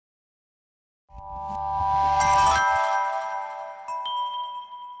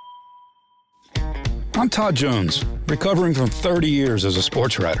I'm Todd Jones, recovering from 30 years as a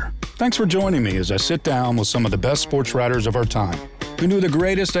sports writer. Thanks for joining me as I sit down with some of the best sports writers of our time, who knew the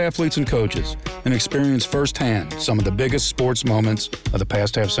greatest athletes and coaches and experienced firsthand some of the biggest sports moments of the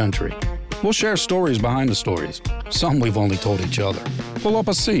past half century. We'll share stories behind the stories, some we've only told each other. Pull up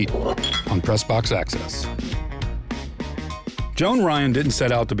a seat on Pressbox Access. Joan Ryan didn't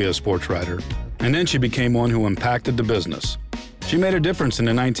set out to be a sports writer, and then she became one who impacted the business. She made a difference in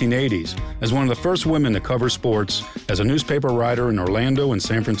the 1980s as one of the first women to cover sports as a newspaper writer in Orlando and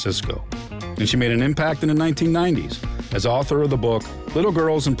San Francisco. And she made an impact in the 1990s as author of the book Little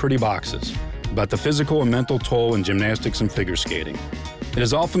Girls in Pretty Boxes, about the physical and mental toll in gymnastics and figure skating. It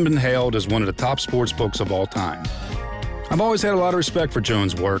has often been hailed as one of the top sports books of all time. I've always had a lot of respect for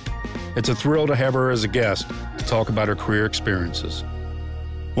Joan's work. It's a thrill to have her as a guest to talk about her career experiences.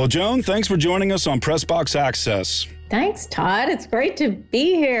 Well, Joan, thanks for joining us on Pressbox Access. Thanks, Todd. It's great to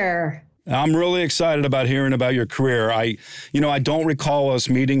be here. I'm really excited about hearing about your career. I don't recall us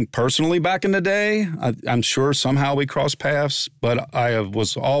meeting personally back in the day. I'm sure somehow we crossed paths, but I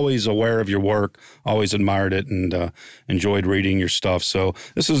was always aware of your work, always admired it, and enjoyed reading your stuff. So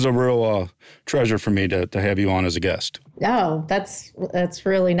this is a real treasure for me to have you on as a guest. Oh, that's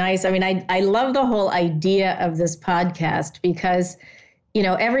really nice. I mean, I love the whole idea of this podcast because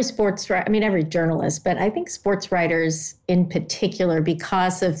every every journalist, but I think sports writers in particular,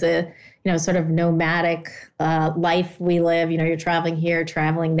 because of the, sort of nomadic life we live, you're traveling here,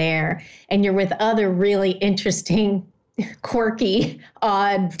 traveling there, and you're with other really interesting, quirky,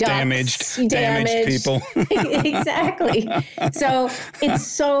 odd, damaged people. Exactly. So it's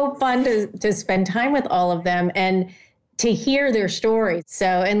so fun to spend time with all of them and to hear their stories. So,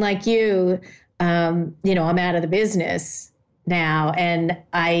 and like you, I'm out of the business now, and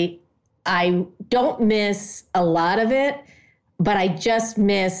I don't miss a lot of it, but I just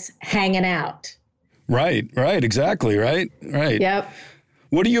miss hanging out. Right, exactly, right. Yep.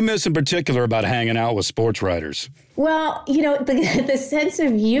 What do you miss in particular about hanging out with sports writers? Well, the sense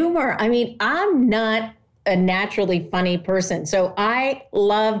of humor. I mean, I'm not a naturally funny person, so I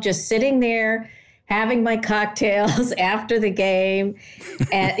love just sitting there, having my cocktails after the game,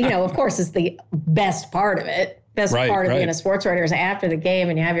 and of course, it's the best part of it. Best part of being a sports writer is after the game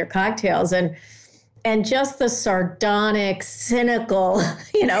and you have your cocktails and just the sardonic, cynical,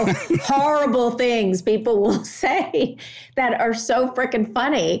 horrible things people will say that are so freaking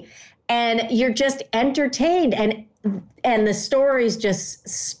funny, and you're just entertained, and the stories just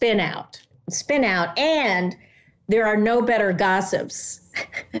spin out, and there are no better gossips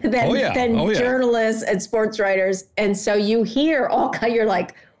than journalists and sports writers, and so you hear you're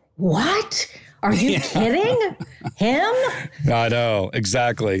like, what? Are you kidding? Him? I know,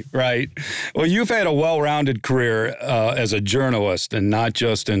 exactly, right. Well, you've had a well-rounded career as a journalist and not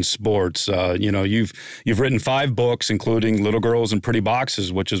just in sports. You've written 5 books, including Little Girls in Pretty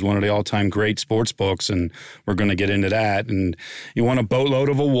Boxes, which is one of the all-time great sports books, and we're going to get into that. And you won a boatload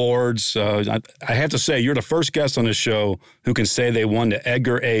of awards. I have to say, you're the first guest on this show who can say they won the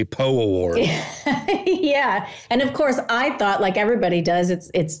Edgar A. Poe Award. Yeah, and of course, I thought, like everybody does,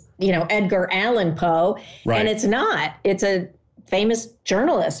 it's Edgar Allan Poe, right. And it's not. It's a famous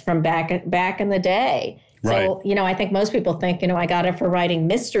journalist from back in the day. So, right. I think most people think, I got it for writing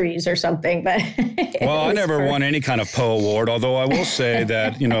mysteries or something, but... Well, I never won any kind of Poe Award, although I will say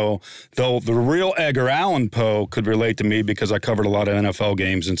that, though the real Edgar Allan Poe could relate to me because I covered a lot of NFL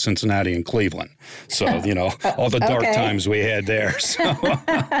games in Cincinnati and Cleveland. So, all the dark times we had there. So.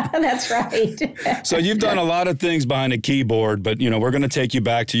 That's right. So you've done a lot of things behind a keyboard, but, we're going to take you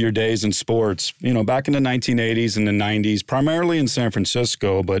back to your days in sports, back in the 1980s and the 90s, primarily in San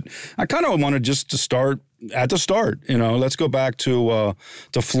Francisco. But I kind of wanted just to start at the start. Let's go back to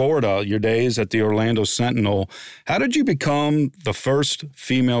Florida, your days at the Orlando Sentinel. How did you become the first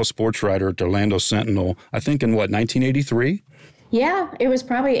female sports writer at the Orlando Sentinel, I think in 1983? Yeah, it was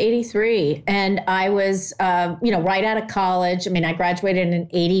probably 83. And I was, right out of college. I mean, I graduated in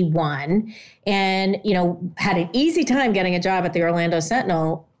 81 and, had an easy time getting a job at the Orlando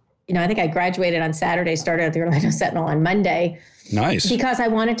Sentinel. I think I graduated on Saturday, started at the Orlando Sentinel on Monday. Nice. Because I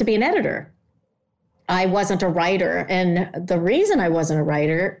wanted to be an editor. I wasn't a writer. And the reason I wasn't a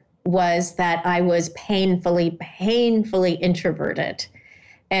writer was that I was painfully introverted.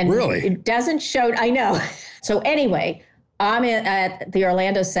 And really? It doesn't show, I know. So anyway, I'm at the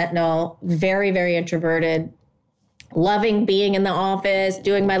Orlando Sentinel, very, very introverted, loving being in the office,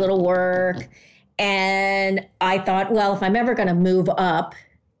 doing my little work. And I thought, well, if I'm ever going to move up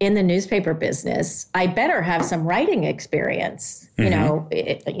in the newspaper business, I better have some writing experience,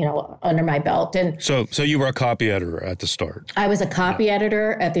 under my belt. And so you were a copy editor at the start. I was a copy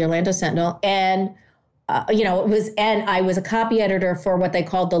editor at the Orlando Sentinel. And and I was a copy editor for what they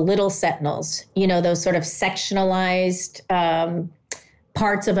called the Little Sentinels, those sort of sectionalized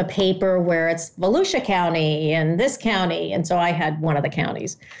parts of a paper where it's Volusia County and this county. And so I had one of the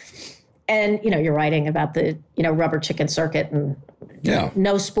counties. And, you're writing about the, rubber chicken circuit and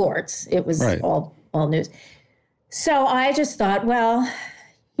no sports. It was all news. So I just thought, well,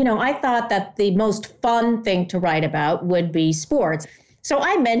 I thought that the most fun thing to write about would be sports. So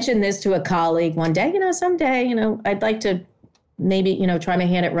I mentioned this to a colleague one day, someday, I'd like to maybe, try my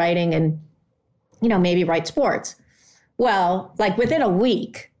hand at writing and, maybe write sports. Well, like within a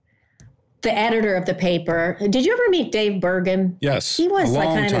week, the editor of the paper, did you ever meet Dave Bergen? Yes. He was like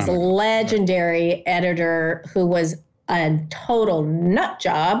kind of this legendary editor who was a total nut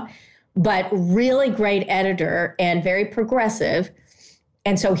job, but really great editor and very progressive.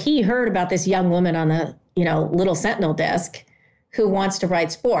 And so he heard about this young woman on the, Little Sentinel desk who wants to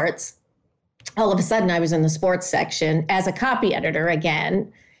write sports. All of a sudden, I was in the sports section as a copy editor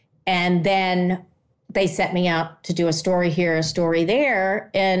again. And then they sent me out to do a story here, a story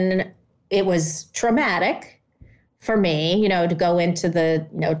there. And it was traumatic for me, to go into the,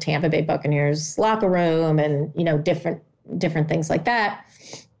 Tampa Bay Buccaneers locker room and, different things like that.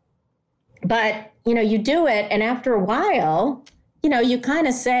 But, you do it. And after a while, you kind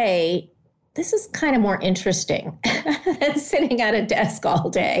of say, this is kind of more interesting than sitting at a desk all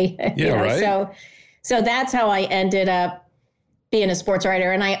day. Yeah, right. So that's how I ended up being a sports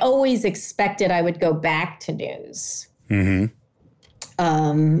writer. And I always expected I would go back to news. Mm-hmm.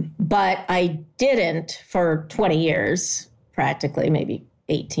 But I didn't for 20 years, practically, maybe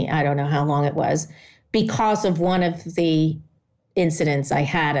 18. I don't know how long it was, because of one of the incidents I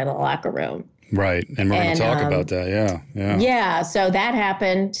had in a locker room. Right. And we're going to talk about that. Yeah. Yeah. So that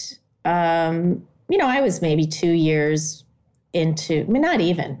happened. I was maybe 2 years into, not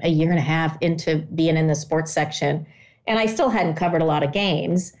even a year and a half into being in the sports section. And I still hadn't covered a lot of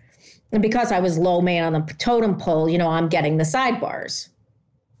games. And because I was low man on the totem pole, I'm getting the sidebars.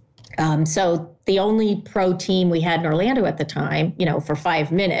 So the only pro team we had in Orlando at the time, for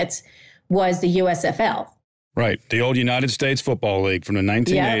 5 minutes, was the USFL. Right. The old United States Football League from the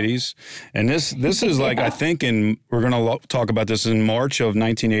 1980s. Yep. And this is like, I think we're going to talk about this in March of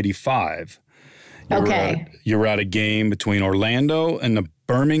 1985. You were at a game between Orlando and the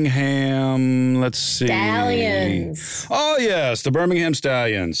Birmingham, let's see. Stallions. Oh, yes, the Birmingham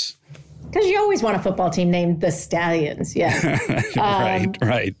Stallions. Because you always want a football team named the Stallions, yeah.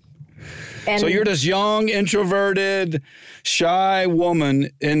 Right. And so you're this young, introverted, shy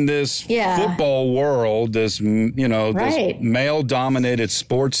woman in this football world, this, this male-dominated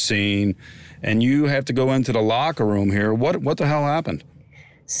sports scene, and you have to go into the locker room here. What the hell happened?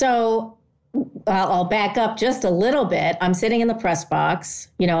 So I'll back up just a little bit. I'm sitting in the press box,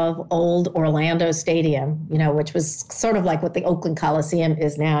 of old Orlando Stadium, which was sort of like what the Oakland Coliseum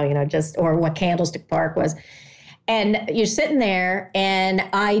is now, or what Candlestick Park was. And you're sitting there, and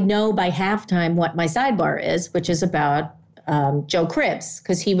I know by halftime what my sidebar is, which is about Joe Cribbs,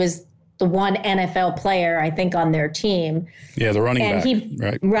 because he was the one NFL player, I think, on their team. Yeah, the running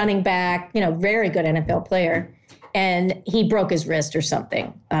back. Running back, very good NFL player. And he broke his wrist or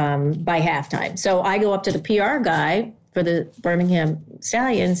something by halftime. So I go up to the PR guy for the Birmingham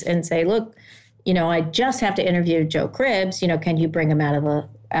Stallions and say, look, I just have to interview Joe Cribbs. Can you bring him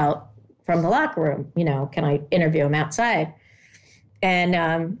out from the locker room? Can I interview him outside?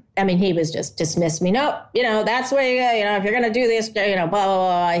 And, he was just dismissed me. Nope, that's the way, if you're going to do this, blah, blah,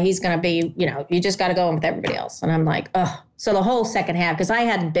 blah, he's going to be, you just got to go in with everybody else. And I'm like, oh. So the whole second half, because I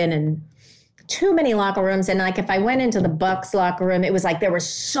hadn't been in too many locker rooms. And like, if I went into the Bucs locker room, it was like there were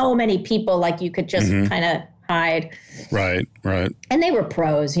so many people, like you could just kind of hide. Right. And they were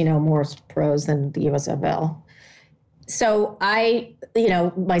pros, more pros than the USFL. So I,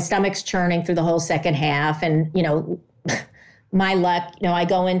 my stomach's churning through the whole second half. And, my luck, I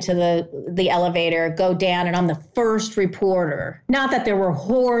go into the elevator, go down, and I'm the first reporter. Not that there were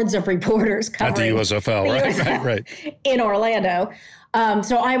hordes of reporters covering at the USFL, right. In Orlando.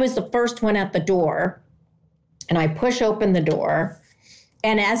 So I was the first one at the door, and I push open the door.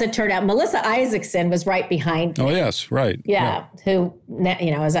 And as it turned out, Melissa Isaacson was right behind me. Oh, yes, right. Yeah, who,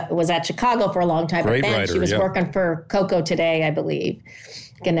 was at Chicago for a long time. Great but then writer, she was working for Coco Today, I believe,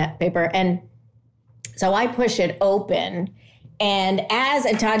 Gannett paper. And so I push it open. And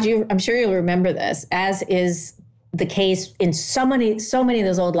Todd, I'm sure you'll remember this, as is the case in so many of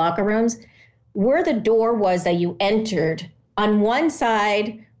those old locker rooms, where the door was that you entered, on one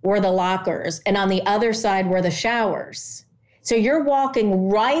side were the lockers, and on the other side were the showers. So you're walking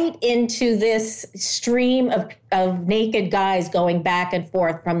right into this stream of naked guys going back and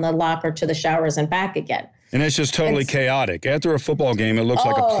forth from the locker to the showers and back again. And it's just totally chaotic. After a football game, it looks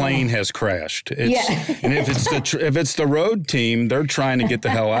like a plane has crashed. And if it's the road team, they're trying to get the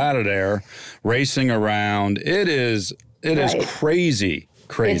hell out of there, racing around. It is crazy.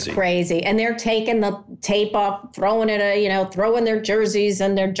 It's crazy. And they're taking the tape off, throwing it, throwing their jerseys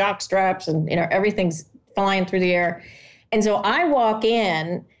and their jock straps and, everything's flying through the air. And so I walk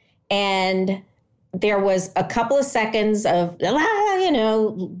in and there was a couple of seconds of,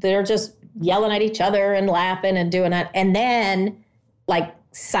 they're just yelling at each other and laughing and doing that. And then like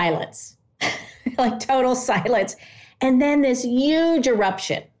silence, like total silence. And then this huge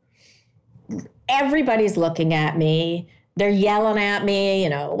eruption. Everybody's looking at me. They're yelling at me,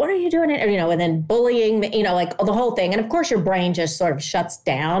 what are you doing? And then bullying me, like the whole thing. And of course your brain just sort of shuts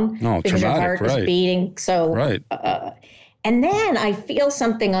down because your heart is beating. So, and then I feel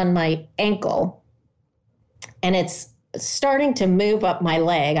something on my ankle and it's starting to move up my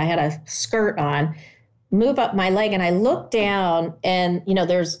leg. I had a skirt on, move up my leg. And I look down and,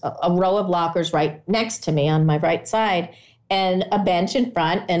 there's a row of lockers right next to me on my right side and a bench in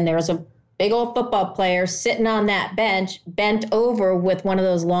front. And there's a big old football player sitting on that bench, bent over with one of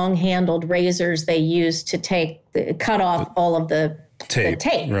those long-handled razors they use to cut off all of the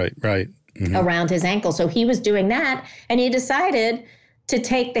tape. Right. Mm-hmm. Around his ankle. So he was doing that, and he decided to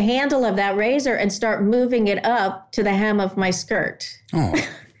take the handle of that razor and start moving it up to the hem of my skirt. Oh.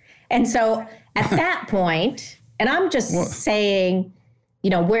 And so at that point, and I'm just saying,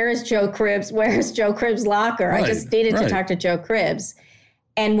 where is Joe Cribbs? Where is Joe Cribbs' locker? I just needed to talk to Joe Cribbs.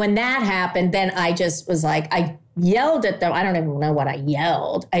 And when that happened, then I just was like, I yelled at them. I don't even know what I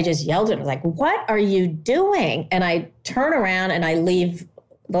yelled. I just yelled at them. I was like, what are you doing? And I turn around and I leave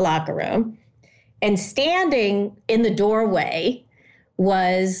the locker room. And standing in the doorway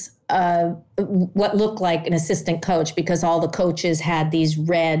was what looked like an assistant coach because all the coaches had these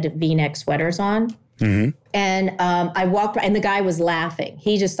red V-neck sweaters on. Mm-hmm. And I walked by, and the guy was laughing.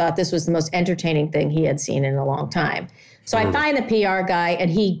 He just thought this was the most entertaining thing he had seen in a long time. So I find the PR guy, and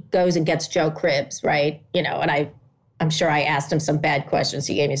he goes and gets Joe Cribbs, right? And I'm sure I asked him some bad questions.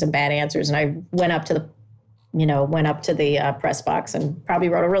 He gave me some bad answers, and I went up to the press box and probably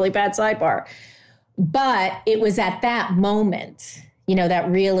wrote a really bad sidebar. But it was at that moment, that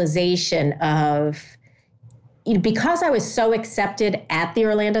realization of, because I was so accepted at the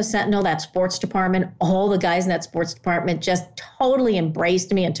Orlando Sentinel, that sports department, all the guys in that sports department just totally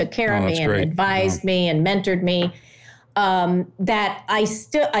embraced me and took care of me and advised me and mentored me. That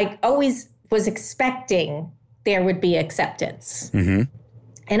I always was expecting there would be acceptance. Mm-hmm.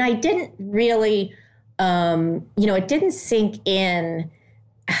 And I didn't really, it didn't sink in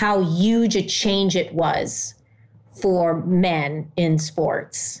how huge a change it was for men in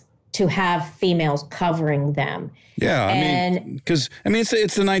sports to have females covering them. Yeah, because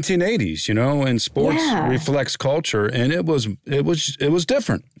it's the 1980s, and sports reflects culture, and it was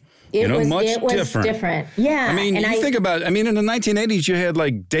different. It was different. Yeah. You think about it. In the 1980s, you had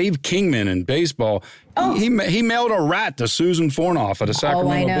like Dave Kingman in baseball. Oh. He mailed a rat to Susan Fornoff at a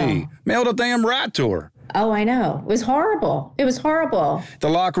Sacramento Bee. Mailed a damn rat to her. Oh, I know. It was horrible. The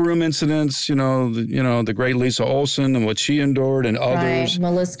locker room incidents, the great Lisa Olson and what she endured and others.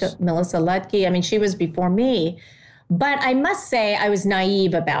 Right. Melissa Lutke. She was before me. But I must say I was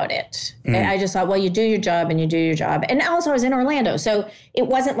naive about it. Mm. I just thought, well, you do your job and you do your job. And also I was in Orlando. So it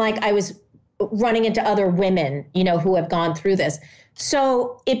wasn't like I was running into other women, who have gone through this.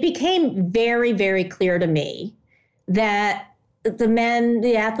 So it became very, very clear to me that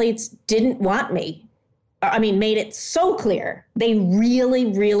the athletes didn't want me. Made it so clear. They really,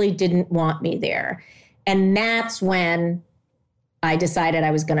 really didn't want me there. And that's when I decided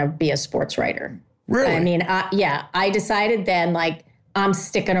I was going to be a sports writer. Really? I decided then, I'm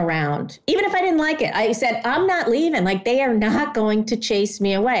sticking around. Even if I didn't like it, I said, I'm not leaving. They are not going to chase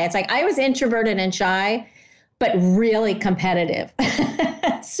me away. It's like I was introverted and shy, but really competitive,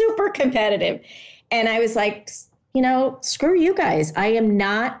 super competitive. And I was like, screw you guys. I am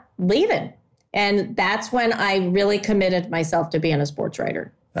not leaving. And that's when I really committed myself to being a sports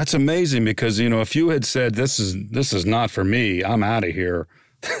writer. That's amazing because, if you had said, this is not for me, I'm out of here,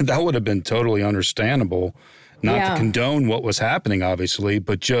 that would have been totally understandable. Not to condone what was happening, obviously,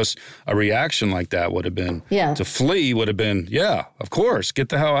 but just a reaction like that would have been, to flee would have been, of course, get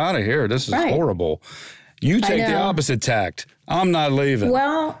the hell out of here. This is horrible. You take the opposite tact. I'm not leaving.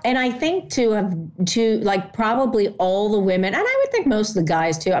 Well, and I think probably all the women, and I would think most of the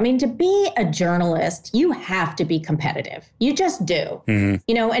guys too, to be a journalist, you have to be competitive. You just do.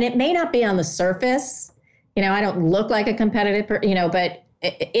 Mm-hmm. And it may not be on the surface. I don't look like a competitive, but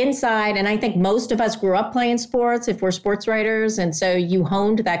inside, and I think most of us grew up playing sports if we're sports writers. And so you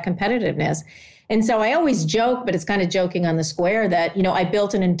honed that competitiveness. And so I always joke, but it's kind of joking on the square that, I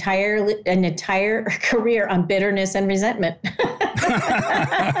built an entire career on bitterness and resentment.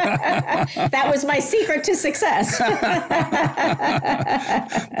 That was my secret to success.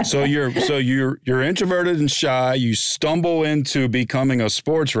 So you're introverted and shy. You stumble into becoming a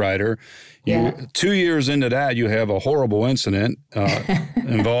sports writer. 2 years into that, you have a horrible incident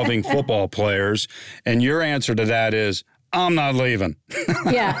involving football players. And your answer to that is, I'm not leaving.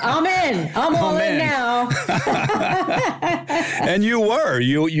 Yeah, I'm in. I'm all in now. And you were.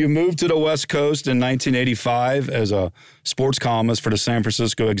 You moved to the West Coast in 1985 as a sports columnist for the San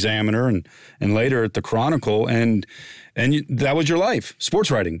Francisco Examiner and later at the Chronicle. And that was your life,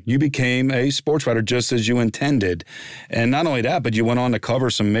 sports writing. You became a sports writer just as you intended. And not only that, but you went on to cover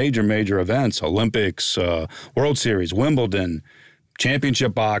some major events, Olympics, World Series, Wimbledon,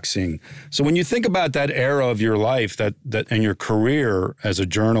 championship boxing. So when you think about that era of your life that and your career as a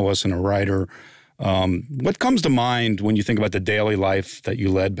journalist and a writer, what comes to mind when you think about the daily life that you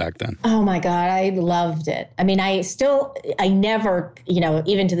led back then? Oh my God, I loved it. I mean, I never,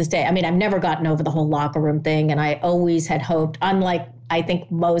 even to this day, I've never gotten over the whole locker room thing. And I always had hoped, unlike I think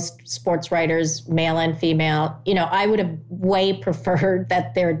most sports writers, male and female, I would have way preferred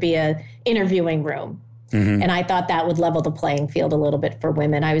that there'd be a interviewing room. Mm-hmm. And I thought that would level the playing field a little bit for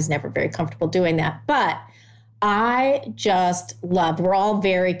women. I was never very comfortable doing that. But I just loved, we're all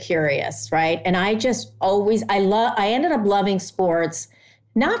very curious, right? And I just always, I ended up loving sports,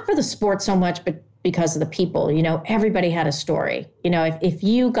 not for the sport so much, but because of the people. Everybody had a story. If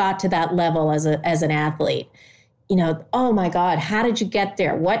you got to that level as an athlete, oh my God, how did you get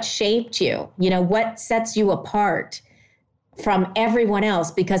there? What shaped you? What sets you apart from everyone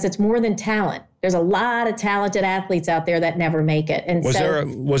else? Because it's more than talent. There's a lot of talented athletes out there that never make it. And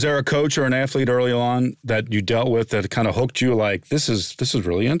was there a coach or an athlete early on that you dealt with that kind of hooked you? Like, this is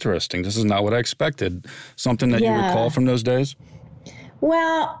really interesting. This is not what I expected. Something that you recall from those days?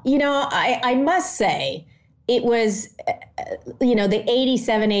 Well, I must say it was, the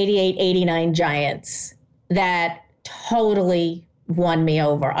 87, 88, 89 Giants that totally won me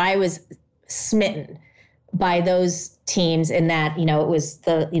over. I was smitten by those teams in that, it was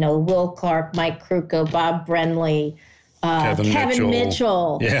the, Will Clark, Mike Krukow, Bob Brenly, Kevin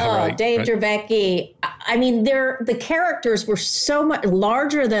Mitchell, Dave Dravecky. The characters were so much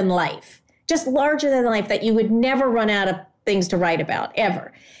larger than life, just larger than life, that you would never run out of things to write about,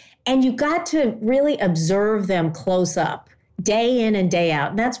 ever. And you got to really observe them close up, day in and day out.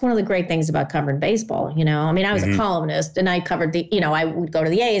 And that's one of the great things about covering baseball. I was a columnist and I covered I would go to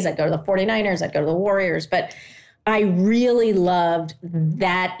the A's, I'd go to the 49ers, I'd go to the Warriors, but I really loved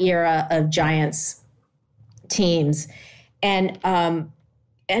that era of Giants teams. And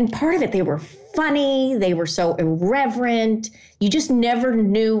part of it, they were funny. They were so irreverent. You just never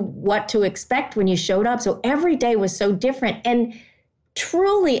knew what to expect when you showed up. So every day was so different and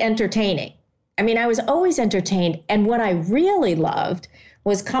truly entertaining. I was always entertained. And what I really loved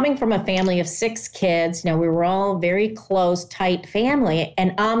was coming from a family of 6 kids. We were all very close, tight family,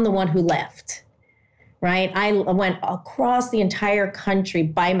 and I'm the one who left, right? I went across the entire country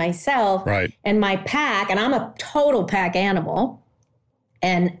by myself. Right. And my pack, and I'm a total pack animal,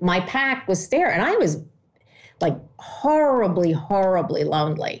 and my pack was there. And I was like horribly, horribly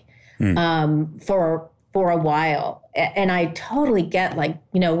lonely for a while. And I totally get when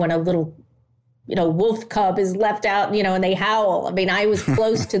a little wolf cub is left out, and they howl. I was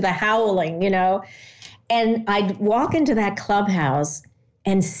close to the howling, and I'd walk into that clubhouse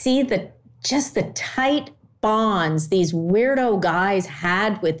and see the tight bonds these weirdo guys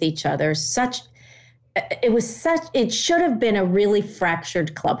had with each other. It should have been a really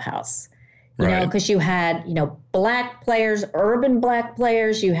fractured clubhouse, because you had, black players, urban black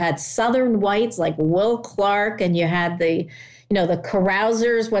players, you had Southern whites like Will Clark, and you had the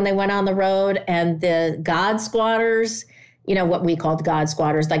carousers when they went on the road, and the God squatters, what we called God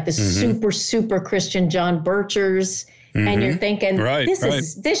squatters, like the super Christian John Birchers. Mm-hmm. And you're thinking,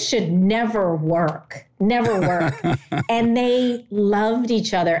 this should never work. And they loved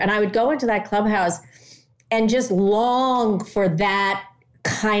each other. And I would go into that clubhouse and just long for that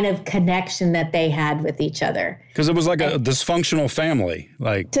kind of connection that they had with each other. Because it was like a dysfunctional family.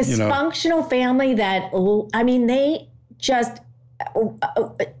 Family that, they just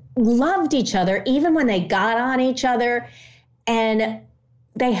loved each other, even when they got on each other. And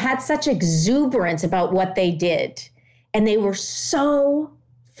they had such exuberance about what they did. And they were so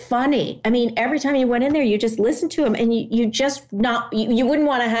funny. I mean, every time you went in there, you just listened to him and you just you wouldn't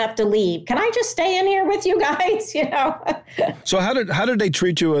want to have to leave. Can I just stay in here with you guys? You know? So how did they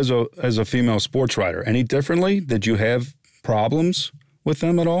treat you as a female sports writer? Any differently? Did you have problems with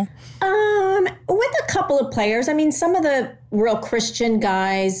them at all? With a couple of players. I mean, some of the real Christian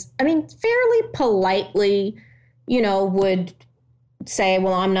guys, I mean, fairly politely, you know, would say,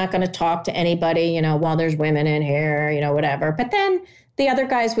 well, I'm not going to talk to anybody, you know, while there's women in here, you know, whatever. But then the other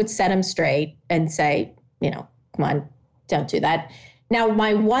guys would set them straight and say, you know, come on, don't do that. Now,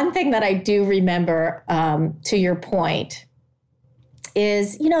 my one thing that I do remember, to your point,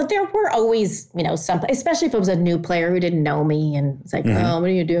 is, you know, there were always, you know, some, especially if it was a new player who didn't know me and it's like, oh, what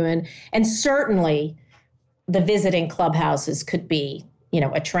are you doing? And certainly the visiting clubhouses could be, you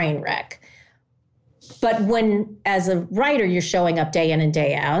know, a train wreck. But when, as a writer, you're showing up day in and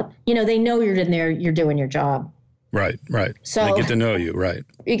day out, you know, they know you're in there, you're doing your job. Right. So they get to know you, right?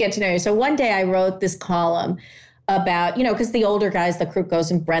 You get to know you. So one day I wrote this column about, you know, because the older guys, the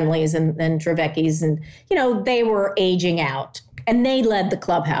Krukos and Brenleys and Draveckis, and, you know, they were aging out. And they led the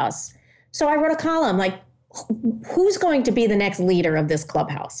clubhouse. So I wrote a column like, who's going to be the next leader of this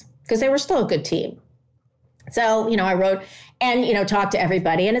clubhouse? Because they were still a good team. So, you know, I wrote and, you know, talked to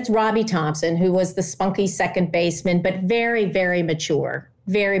everybody. And it's Robbie Thompson, who was the spunky second baseman, but very, very mature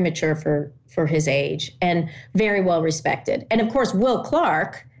for his age and very well respected. And of course, Will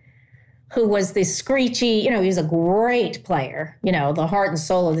Clark, who was the screechy, you know, he was a great player, you know, the heart and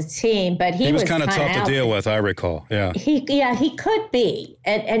soul of the team, but he was kind of tough to deal with, I recall. Yeah. He could be.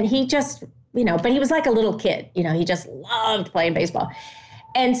 And he just, you know, but he was like a little kid, you know, he just loved playing baseball.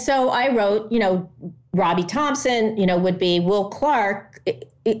 And so I wrote, you know, Robbie Thompson, you know, would be Will Clark,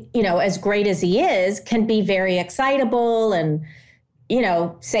 you know, as great as he is, can be very excitable and, you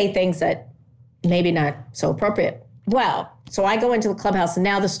know, say things that maybe not so appropriate. Well, so I go into the clubhouse and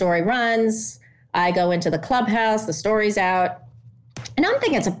now the story runs. I go into the clubhouse, the story's out. And I'm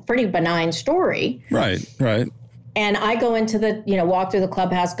thinking it's a pretty benign story. Right. And I go into the, you know, walk through the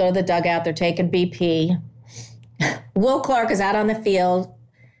clubhouse, go to the dugout, they're taking BP. Will Clark is out on the field,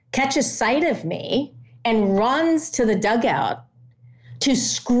 catches sight of me and runs to the dugout to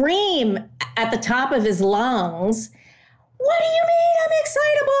scream at the top of his lungs, "What do you mean I'm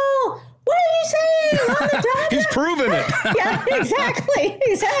excitable? What are you saying? On the dugout?" He's proven it. Yeah, exactly.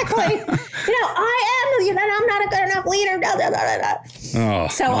 You know, I am, you know, I'm not a good enough leader. Blah, blah, blah, blah. Oh,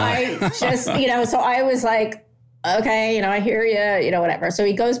 so I just, you know, so I was like, okay, you know, I hear you, you know, whatever. So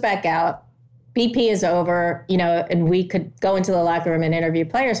he goes back out. BP is over, you know, and we could go into the locker room and interview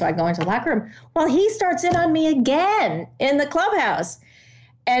players. So I go into the locker room. Well, he starts in on me again in the clubhouse.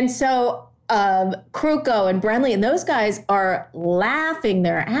 And so Kruko and Brenly and those guys are laughing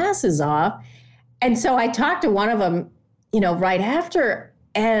their asses off. And so I talked to one of them, you know, right after,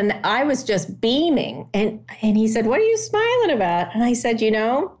 and I was just beaming. And he said, "What are you smiling about?" And I said, "You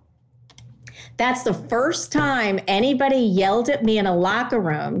know, that's the first time anybody yelled at me in a locker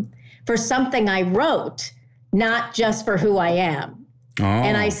room for something I wrote, not just for who I am." Oh.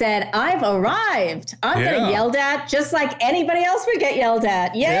 And I said, "I've arrived. I'm getting yelled at just like anybody else would get yelled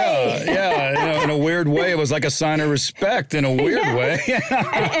at. Yay!" Yeah. You know, in a weird way, it was like a sign of respect in a weird way.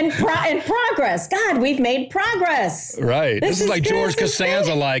 and progress. God, we've made progress. Right. This is like George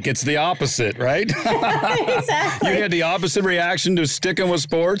Costanza, like it's the opposite, right? Exactly. You had the opposite reaction to sticking with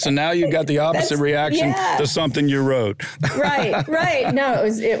sports, and now you've got the opposite reaction to something you wrote. Right. No,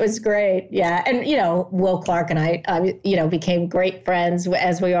 it was great. Yeah. And, you know, Will Clark and I, you know, became great friends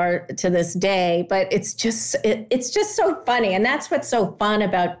as we are to this day, but it's just so funny. And that's what's so fun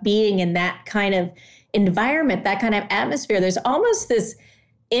about being in that kind of environment, that kind of atmosphere. There's almost this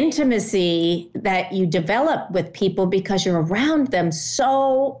intimacy that you develop with people because you're around them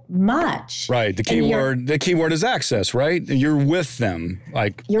so much. Right. The key word is access, right? You're with them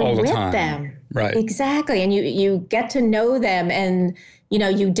like all the time. You're with them. Right. Exactly. And you get to know them, and you know,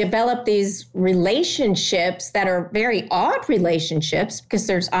 you develop these relationships that are very odd relationships because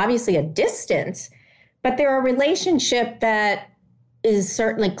there's obviously a distance, but they're a relationship that is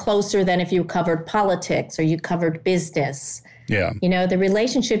certainly closer than if you covered politics or you covered business. Yeah. You know, the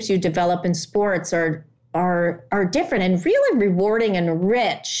relationships you develop in sports are different and really rewarding and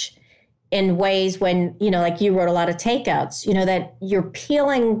rich in ways when, you know, like you wrote a lot of takeouts, you know, that you're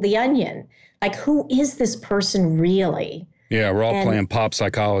peeling the onion. Like, who is this person really? Yeah, we're all playing pop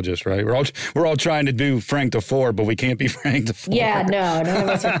psychologist, right? We're all trying to do Frank DeFord, but we can't be Frank DeFord. Yeah, no, none of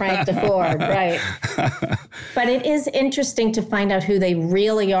us are Frank DeFord, right? But it is interesting to find out who they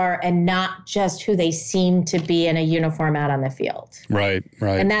really are and not just who they seem to be in a uniform out on the field. Right.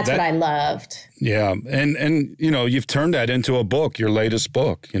 And that's what I loved. Yeah, and you've turned that into a book, your latest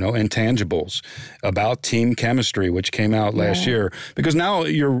book, Intangibles, about team chemistry, which came out last year. Because now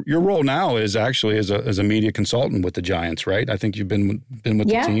your role now is actually as a media consultant with the Giants, right? I think you've been with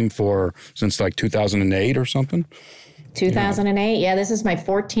the team since like 2008 or something. 2008, this is my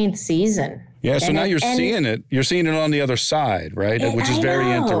 14th season. Yeah, so now you're seeing it. You're seeing it on the other side, right? Which is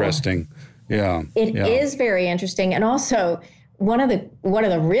very interesting. Yeah, it is very interesting, and also. One of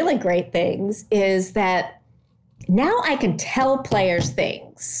the really great things is that now I can tell players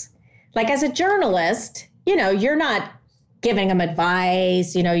things. Like as a journalist, you're not giving them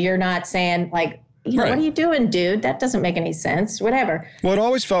advice. You're not saying like, what are you doing, dude? That doesn't make any sense. Whatever. Well, it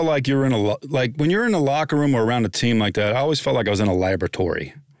always felt like you're when you're in a locker room or around a team like that, I always felt like I was in a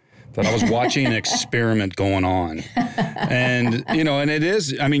laboratory. That I was watching an experiment going on. And, and it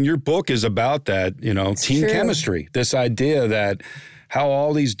is, your book is about that, team chemistry, this idea that how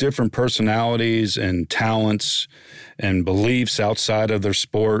all these different personalities and talents and beliefs outside of their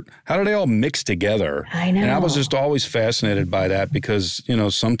sport, how do they all mix together? I know. And I was just always fascinated by that because,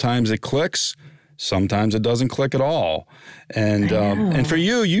 sometimes it clicks, sometimes it doesn't click at all. And for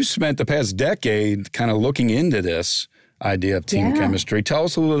you spent the past decade kind of looking into this idea of team chemistry. Tell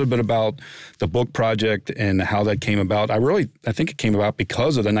us a little bit about the book project and how that came about. I think it came about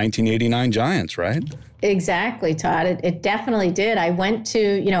because of the 1989 Giants, right? Exactly, Todd. It definitely did. I went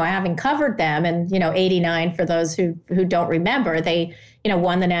to, having covered them and, 89, for those who don't remember, they,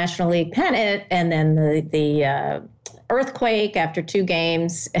 won the National League pennant and then the earthquake after 2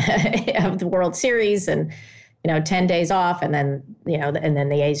 games of the World Series and, 10 days off and then, and then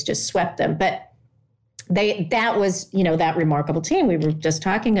the A's just swept them. But that was, that remarkable team we were just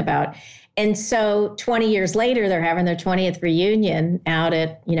talking about. And so 20 years later, they're having their 20th reunion out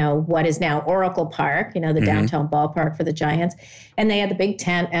at, what is now Oracle Park, the downtown ballpark for the Giants. And they had the big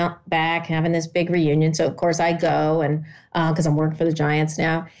tent out back having this big reunion. So, of course, I go and because I'm working for the Giants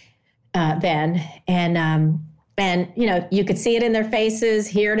now then. And, you could see it in their faces,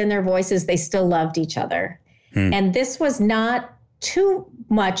 hear it in their voices. They still loved each other. And this was not too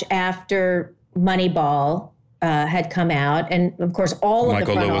much after Moneyball had come out, and of course, all of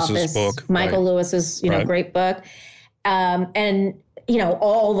Michael the front Lewis's office, book, Michael Lewis's, great book, and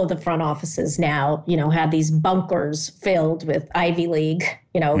all of the front offices now, had these bunkers filled with Ivy League,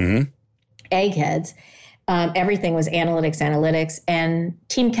 eggheads. Everything was analytics, and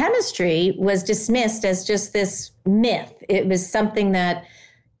team chemistry was dismissed as just this myth. It was something that,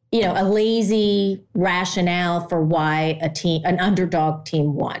 a lazy rationale for why an underdog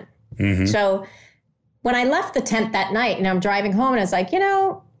team won. So when I left the tent that night and I'm driving home and I was like,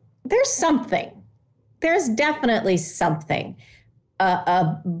 there's something. There's definitely something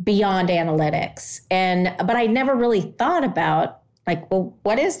beyond analytics. But I never really thought about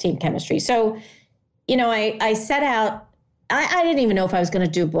what is team chemistry? So, I set out, I didn't even know if I was going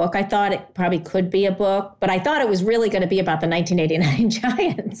to do a book. I thought it probably could be a book, but I thought it was really going to be about the 1989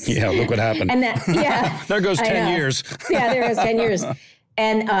 Giants. Yeah, look what happened. And that, there goes 10 years. Yeah, there goes 10 years.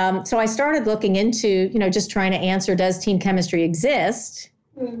 And so I started looking into, just trying to answer, does team chemistry exist?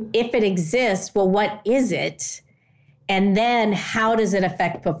 If it exists, well, what is it? And then how does it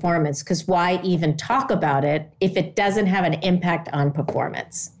affect performance? Because why even talk about it if it doesn't have an impact on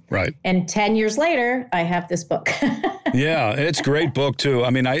performance? Right. And 10 years later, I have this book. Yeah, it's a great book, too.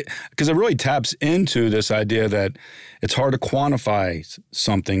 Because it really taps into this idea that it's hard to quantify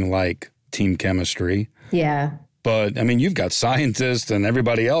something like team chemistry. Yeah. But, you've got scientists and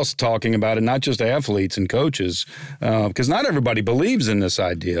everybody else talking about it, not just athletes and coaches, because not everybody believes in this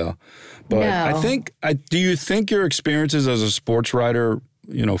idea. But no. Do you think your experiences as a sports writer,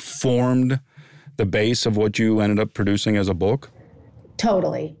 formed the base of what you ended up producing as a book?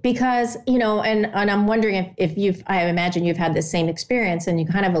 Totally. Because, and I'm wondering if I imagine you've had the same experience, and you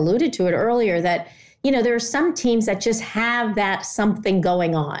kind of alluded to it earlier, that, there are some teams that just have that something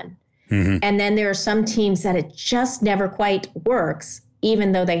going on. And then there are some teams that it just never quite works,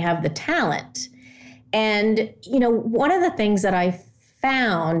 even though they have the talent. And, one of the things that I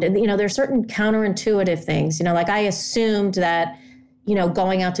found, there's certain counterintuitive things, like I assumed that,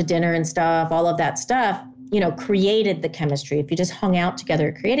 going out to dinner and stuff, all of that stuff, created the chemistry. If you just hung out together,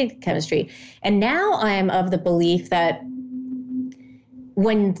 it created the chemistry. And now I'm of the belief that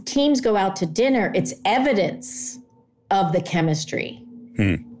when teams go out to dinner, it's evidence of the chemistry.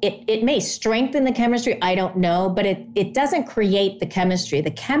 it may strengthen the chemistry, I don't know, but it doesn't create the chemistry.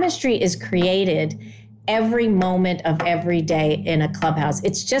 The chemistry is created every moment of every day in a clubhouse.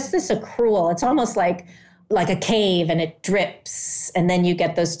 It's just this accrual. It's almost like a cave, and it drips, and then you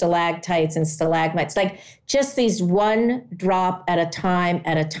get those stalactites and stalagmites, like just these one drop at a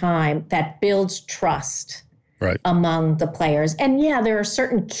time that builds trust among the players. And yeah, there are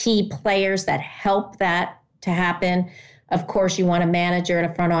certain key players that help that to happen. Of course, you want a manager in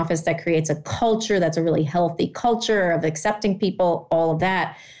a front office that creates a culture that's a really healthy culture of accepting people, all of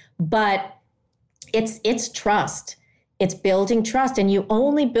that. But it's trust. It's building trust. And you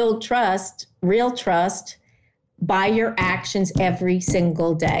only build trust, real trust, by your actions every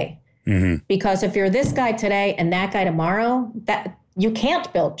single day. Mm-hmm. Because if you're this guy today and that guy tomorrow, that you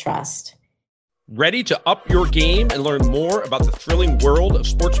can't build trust. Ready to up your game and learn more about the thrilling world of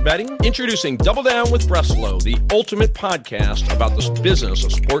sports betting? Introducing Double Down with Breslow, the ultimate podcast about the business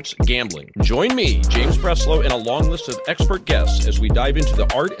of sports gambling. Join me, James Breslow, and a long list of expert guests as we dive into the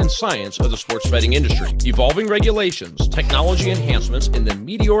art and science of the sports betting industry. Evolving regulations, technology enhancements, and the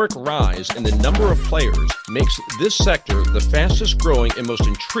meteoric rise in the number of players makes this sector the fastest growing and most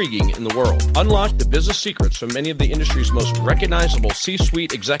intriguing in the world. Unlock the business secrets from many of the industry's most recognizable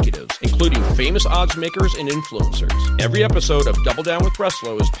C-suite executives, including famous odds makers and influencers. Every episode of Double Down with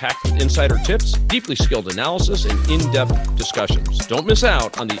Breslow is packed with insider tips, deeply skilled analysis, and in-depth discussions. Don't miss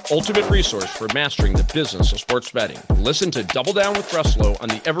out on the ultimate resource for mastering the business of sports betting. Listen to Double Down with Breslow on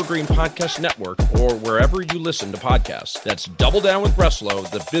the Evergreen Podcast Network or wherever you listen to podcasts. That's Double Down with Breslow,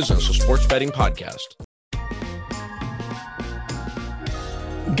 the business of sports betting podcast.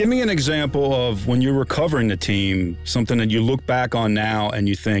 Give me an example of when you're recovering the team, something that you look back on now and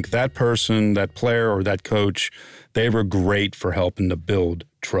you think that person, that player, or that coach, they were great for helping to build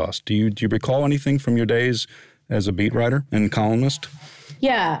trust. Do you recall anything from your days as a beat writer and columnist?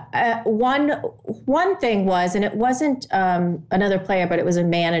 Yeah. One thing was, and it wasn't another player, but it was a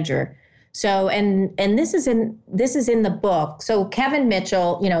manager. So, and this is in the book. So Kevin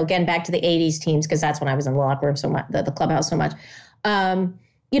Mitchell, again, back to the 80s teams, because that's when I was in the locker room so much, the clubhouse so much.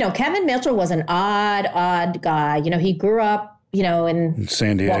 Kevin Mitchell was an odd guy. He grew up, in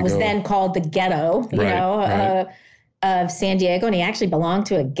San Diego, what was then called the ghetto, of San Diego. And he actually belonged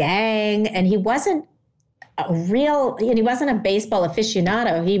to a gang, and he wasn't he wasn't a baseball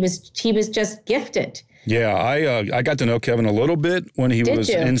aficionado. He was just gifted. Yeah, I got to know Kevin a little bit when he was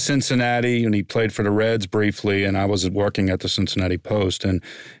in Cincinnati, and he played for the Reds briefly, and I was working at the Cincinnati Post, and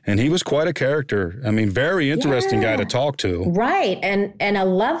he was quite a character. I mean, very interesting guy to talk to. Right, and a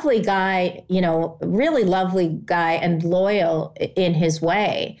lovely guy, really lovely guy and loyal in his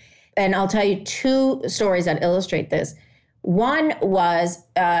way. And I'll tell you two stories that illustrate this. One was,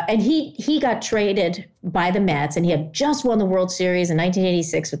 and he got traded by the Mets, and he had just won the World Series in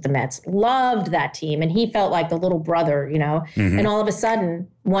 1986 with the Mets. Loved that team, and he felt like the little brother, Mm-hmm. And all of a sudden,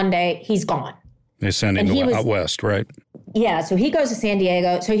 one day, he's gone. They sent him out west, right? Yeah, so he goes to San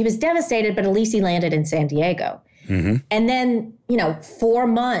Diego. So he was devastated, but at least he landed in San Diego. Mm-hmm. And then, 4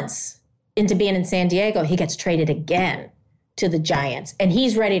 months into being in San Diego, he gets traded again to the Giants, and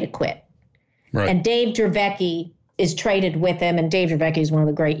he's ready to quit. Right. And Dave Dravecky is traded with him, and Dave Dravecky is one of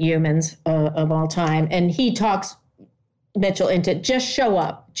the great humans of all time. And he talks Mitchell into just show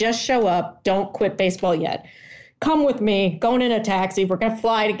up, don't quit baseball yet. Come with me, going in a taxi, we're going to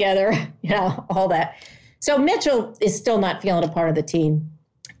fly together, all that. So Mitchell is still not feeling a part of the team.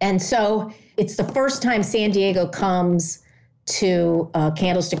 And so it's the first time San Diego comes to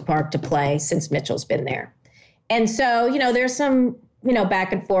Candlestick Park to play since Mitchell's been there. And so, there's some,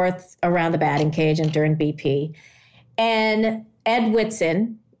 back and forth around the batting cage and during BP. And Ed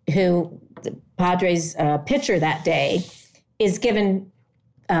Whitson, who the Padres pitcher that day, is giving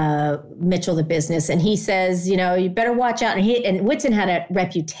Mitchell the business. And he says, you better watch out. And Whitson had a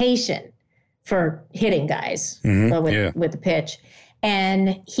reputation for hitting guys with the pitch.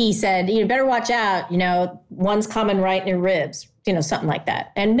 And he said, you better watch out. One's coming right in your ribs, something like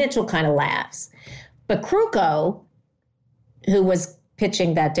that. And Mitchell kind of laughs. But Krukow, who was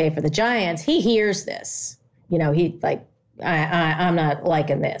pitching that day for the Giants, he hears this. He like, I'm not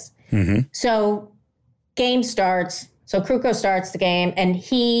liking this. Mm-hmm. So game starts. So Krukow starts the game, and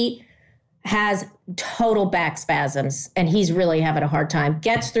he has total back spasms, and he's really having a hard time.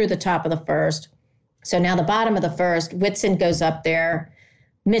 Gets through the top of the first. So now the bottom of the first, Whitson goes up there.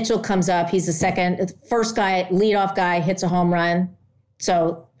 Mitchell comes up. He's the first guy, leadoff guy, hits a home run.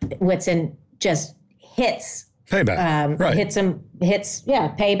 So Whitson just hits. Payback. Right.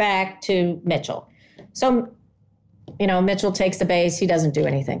 Payback to Mitchell. So, Mitchell takes the base. He doesn't do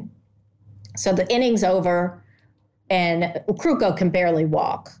anything. So the inning's over, and Krukow can barely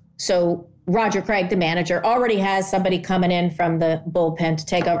walk. So Roger Craig, the manager, already has somebody coming in from the bullpen to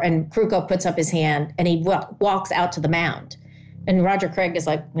take over, and Krukow puts up his hand and he walks out to the mound. And Roger Craig is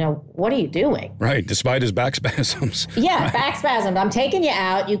like, what are you doing? Right, despite his back spasms. Yeah, back spasms. I'm taking you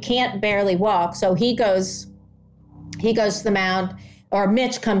out. You can't barely walk. So he goes to the mound, or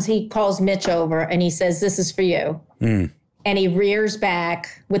Mitch comes, he calls Mitch over and he says, this is for you. And he rears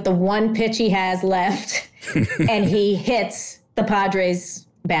back with the one pitch he has left and he hits the Padres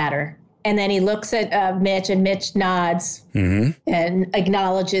batter. And then he looks at Mitch, and Mitch nods and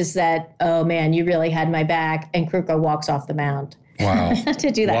acknowledges that, oh, man, you really had my back. And Krukow walks off the mound. Wow.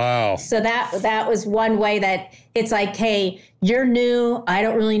 To do that. Wow. So that was one way that it's like, hey, you're new. I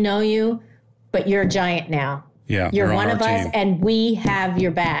don't really know you, but you're a giant now. Yeah, you're one on of our us, team. and we have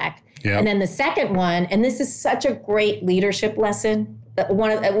your back. Yep. And then the second one, and this is such a great leadership lesson,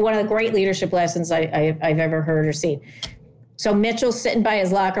 one of the great leadership lessons I've ever heard or seen. So Mitchell's sitting by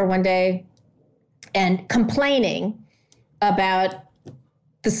his locker one day and complaining about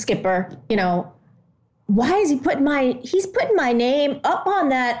the skipper. Why is he's putting my name up on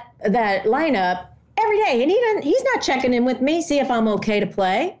that lineup every day, and he's not checking in with me, see if I'm okay to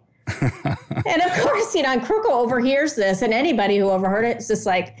play. And of course, and Krukow overhears this, and anybody who overheard it is just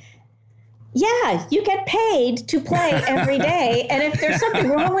like, yeah, you get paid to play every day. And if there's something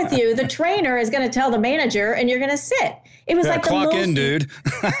wrong with you, the trainer is going to tell the manager and you're going to sit. It was like clock in, dude.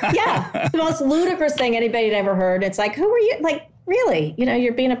 Yeah, the most ludicrous thing anybody had ever heard. It's like, who are you? Like, really?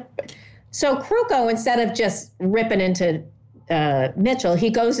 you're being a... So Krukow, instead of just ripping into Mitchell, he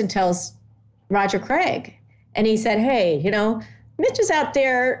goes and tells Roger Craig. And he said, hey, Mitch is out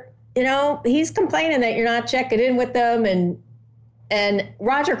there, he's complaining that you're not checking in with them. And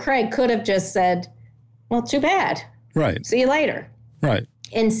Roger Craig could have just said, well, too bad. Right. See you later. Right.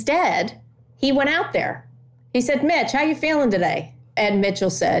 Instead, he went out there. He said, Mitch, how you feeling today? And Mitchell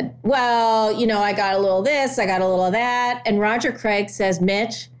said, well, I got a little this, I got a little of that. And Roger Craig says,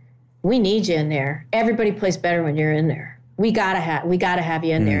 Mitch, we need you in there. Everybody plays better when you're in there. We gotta have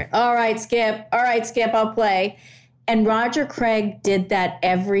you in there. All right, Skip, I'll play. And Roger Craig did that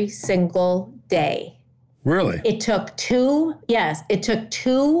every single day. Really? It took 2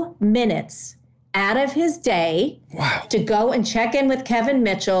 minutes out of his day to go and check in with Kevin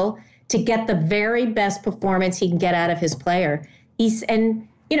Mitchell to get the very best performance he can get out of his player. Some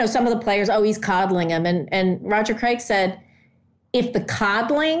of the players, he's coddling him. And Roger Craig said, if the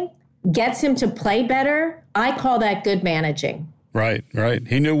coddling gets him to play better, I call that good managing. Right.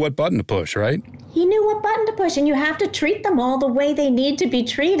 He knew what button to push, right? He knew what button to push, and you have to treat them all the way they need to be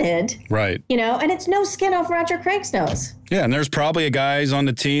treated. Right. And it's no skin off Roger Craig's nose. Yeah, and there's probably guys on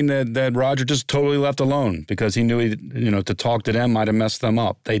the team that Roger just totally left alone because he knew to talk to them might have messed them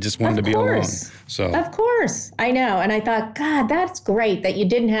up. They just wanted to be alone. So of course, I know. And I thought, God, that's great that you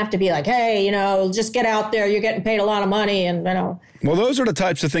didn't have to be like, hey, just get out there. You're getting paid a lot of money, and Well, those are the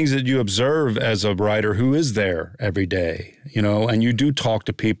types of things that you observe as a writer who is there every day, and you do talk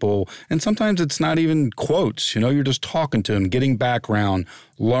to people, and sometimes it's not even quotes, you're just talking to them, getting background,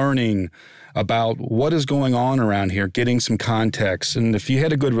 learning about what is going on around here, getting some context. And if you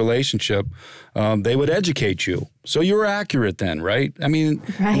had a good relationship, they would educate you. So you were accurate then, right? I mean,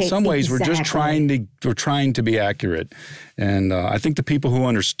 in some ways, we're just trying to be accurate. And I think the people who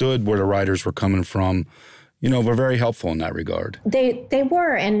understood where the writers were coming from, were very helpful in that regard. They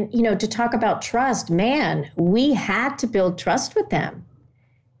were. And, to talk about trust, man, we had to build trust with them.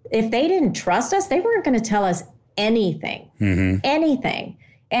 If they didn't trust us, they weren't going to tell us anything. Anything.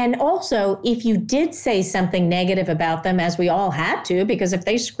 And also, if you did say something negative about them, as we all had to, because if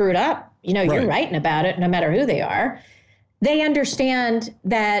they screwed up, you're writing about it no matter who they are, they understand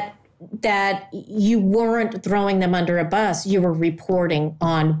that you weren't throwing them under a bus. You were reporting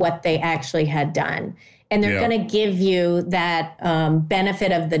on what they actually had done. And they're going to give you that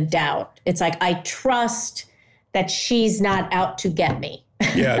benefit of the doubt. It's like, I trust that she's not out to get me.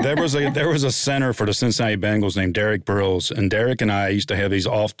 Yeah, there was a center for the Cincinnati Bengals named Derek Brills, and Derek and I used to have these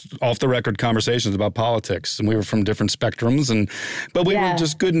off the record conversations about politics, and we were from different spectrums, but we would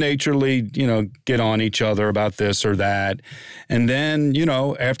just good naturedly, get on each other about this or that, and then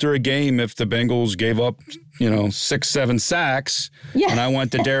after a game, if the Bengals gave up 6-7 sacks, and I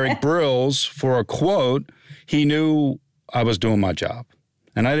went to Derek Brills for a quote, he knew I was doing my job,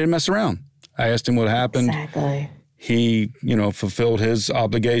 and I didn't mess around. I asked him what happened. Exactly. He, fulfilled his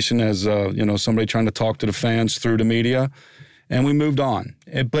obligation as, somebody trying to talk to the fans through the media. and we moved on.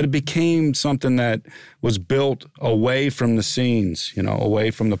 But it became something that was built away from the scenes,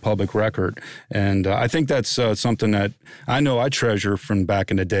 away from the public record. And I think that's something that I know I treasure from back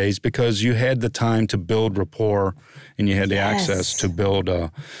in the days, because you had the time to build rapport and you had the access to build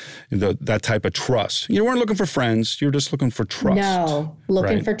that type of trust. You weren't looking for friends. You were just looking for trust. No,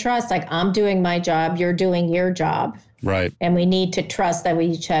 looking for trust. Like, I'm doing my job, you're doing your job. Right. And we need to trust that we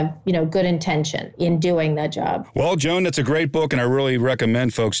each have, good intention in doing that job. Well, Joan, that's a great book, and I really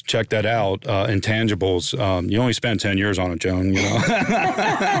recommend folks check that out, Intangibles. You only spent 10 years on it, Joan, Yeah,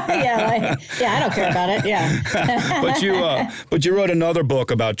 I don't care about it, yeah. But you wrote another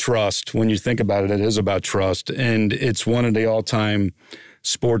book about trust. When you think about it, it is about trust, and it's one of the all-time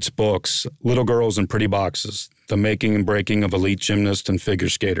sports books, Little Girls in Pretty Boxes, The Making and Breaking of Elite Gymnasts and Figure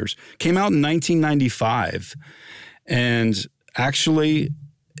Skaters. Came out in 1995. And actually,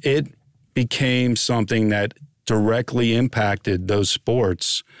 it became something that directly impacted those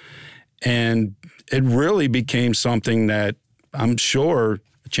sports. And it really became something that I'm sure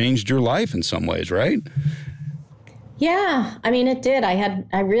changed your life in some ways, right? Yeah, I mean, it did.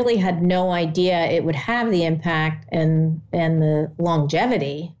 I really had no idea it would have the impact and the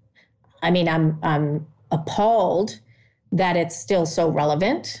longevity. I mean, I'm appalled that it's still so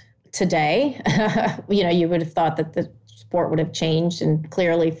relevant today. You would have thought that the sport would have changed, and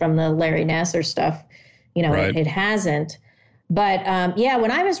clearly from the Larry Nassar stuff, right. it hasn't. But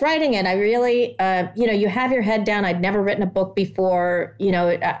when I was writing it, I really, you have your head down. I'd never written a book before.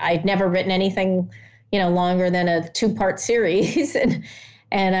 I'd never written anything, longer than a 2-part series, and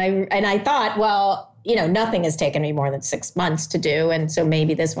I thought, well, nothing has taken me more than 6 months to do, and so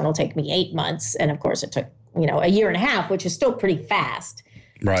maybe this one will take me 8 months. And of course, it took a year and a half, which is still pretty fast.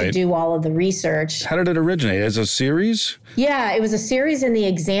 Right. To do all of the research. How did it originate? As a series? Yeah, it was a series in the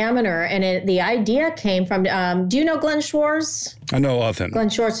Examiner, and the idea came from, do you know Glenn Schwartz? I know of him. Glenn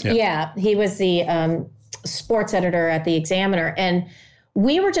Schwartz, yeah. He was the sports editor at the Examiner, and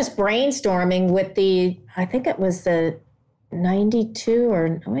we were just brainstorming with I think it was the 92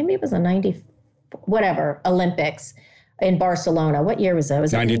 or maybe it was the 90, whatever, Olympics in Barcelona. What year was that?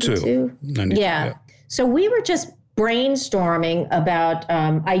 Was it 92? 92, yeah. So we were just brainstorming about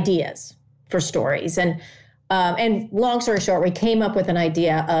ideas for stories. And long story short, we came up with an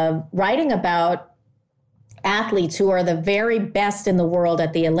idea of writing about athletes who are the very best in the world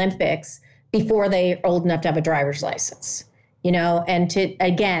at the Olympics before they're old enough to have a driver's license. And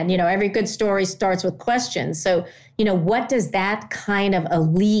every good story starts with questions. So, what does that kind of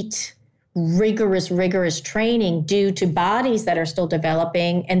elite, rigorous training do to bodies that are still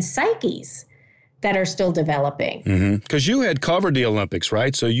developing and psyches that are still developing? Because you had covered the Olympics,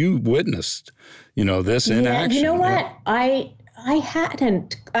 right? So you witnessed, this in action. You know what? I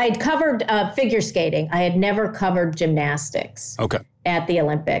hadn't. I'd covered figure skating. I had never covered gymnastics. Okay. At the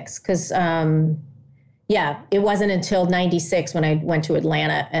Olympics, because it wasn't until '96 when I went to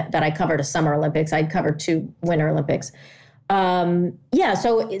Atlanta that I covered a Summer Olympics. I'd covered 2 Winter Olympics. So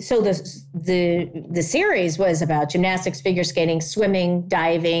the series was about gymnastics, figure skating, swimming,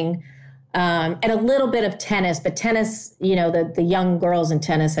 diving. And a little bit of tennis, but tennis, the young girls in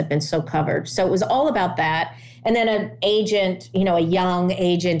tennis had been so covered. So it was all about that. And then an agent, a young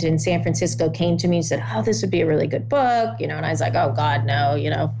agent in San Francisco came to me and said, oh, this would be a really good book, and I was like, oh God, no,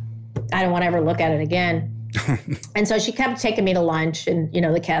 I don't want to ever look at it again. And so she kept taking me to lunch and,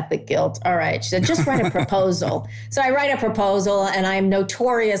 the Catholic guilt. All right. She said, just write a proposal. So I write a proposal, and I'm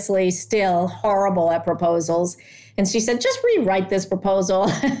notoriously still horrible at proposals. And she said, just rewrite this proposal.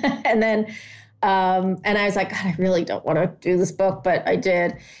 And then, and I was like, God, I really don't want to do this book, but I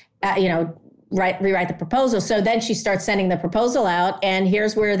did, rewrite the proposal. So then she starts sending the proposal out, and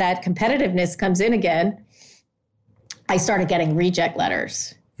here's where that competitiveness comes in again. I started getting reject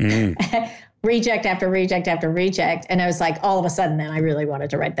letters. Reject after reject after reject. And I was like, all of a sudden, then I really wanted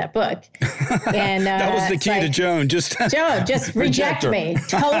to write that book. And that was the key to Joan. Just reject me.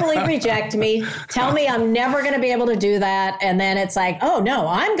 Totally reject me. Tell me I'm never going to be able to do that. And then it's like, oh, no,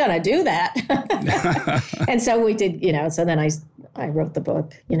 I'm going to do that. And so we did, so then I wrote the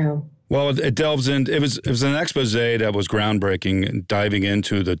book, Well, it delves in. It was an expose that was groundbreaking, diving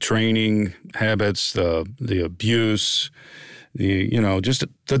into the training habits, the abuse, just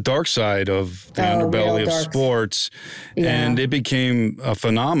the dark side of the underbelly of sports. Yeah. And it became a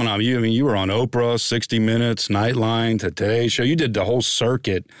phenomenon. You were on Oprah, 60 Minutes, Nightline, Today Show. You did the whole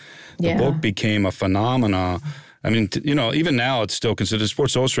circuit. The book became a phenomenon. I mean, even now it's still considered.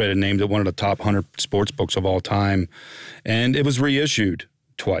 Sports Illustrated named it one of the top 100 sports books of all time. And it was reissued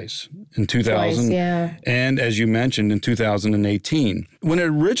twice, in 2000. And as you mentioned, in 2018. When it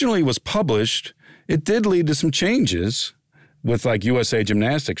originally was published, it did lead to some changes. with like USA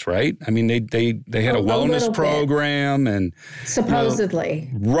Gymnastics, right? I mean, they had a wellness program and supposedly.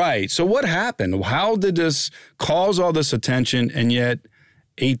 Right. So what happened? How did this cause all this attention? And yet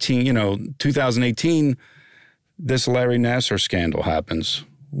 2018, this Larry Nassar scandal happens.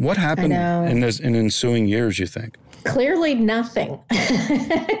 What happened in ensuing years, you think? Clearly nothing.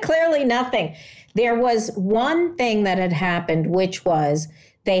 Clearly nothing. There was one thing that had happened, which was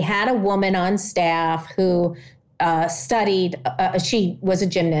they had a woman on staff who studied, she was a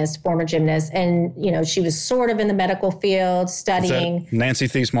gymnast, former gymnast, and, she was sort of in the medical field studying. Is that Nancy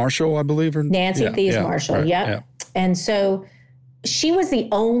Thies Marshall, I believe? Nancy Thies Marshall, right, yep. Yeah. And so she was the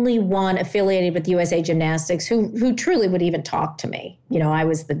only one affiliated with USA Gymnastics who truly would even talk to me. I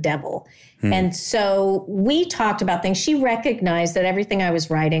was the devil. And so we talked about things. She recognized that everything I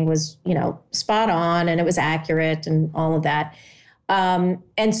was writing was, spot on and it was accurate and all of that.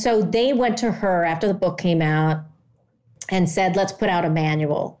 And so they went to her after the book came out and said, let's put out a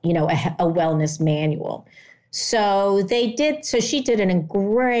manual, a wellness manual. So they did. So she did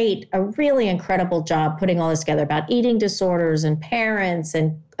a really incredible job putting all this together about eating disorders and parents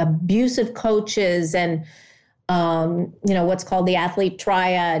and abusive coaches and, what's called the athlete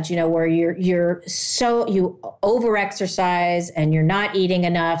triad, where you overexercise and you're not eating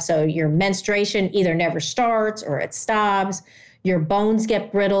enough. So your menstruation either never starts or it stops. Your bones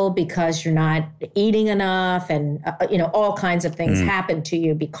get brittle because you're not eating enough. And, all kinds of things happen to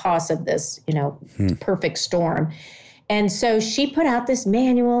you because of this, perfect storm. And so she put out this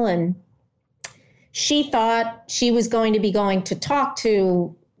manual and she thought she was going to be going to talk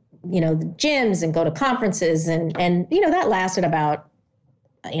to, the gyms and go to conferences. And that lasted about,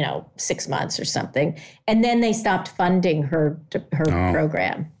 6 months or something. And then they stopped funding her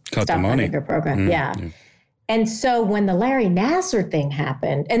program. Cut the money. Her program. Yeah. And so when the Larry Nassar thing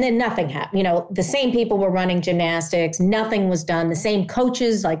happened, and then nothing happened, the same people were running gymnastics, nothing was done. The same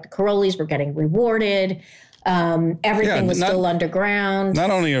coaches, like the Karolyis, were getting rewarded. Everything was still underground.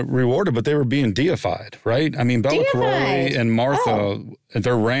 Not only rewarded, but they were being deified, right? I mean, Bella Karoly and Martha,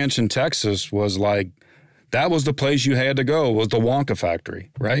 their ranch in Texas was like, that was the place you had to go, was the Wonka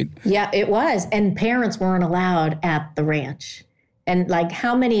factory, right? Yeah, it was. And parents weren't allowed at the ranch. And like,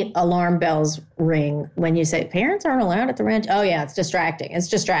 how many alarm bells ring when you say parents aren't allowed at the ranch? Oh yeah, it's distracting. It's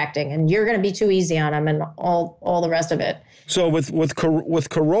distracting, and you're going to be too easy on them, and all the rest of it. So with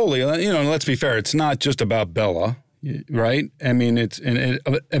Karoly, let's be fair. It's not just about Bella, right? I mean,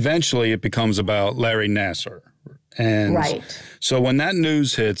 eventually it becomes about Larry Nassar, and right. So when that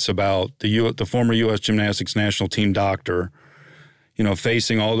news hits about the former U.S. Gymnastics national team doctor,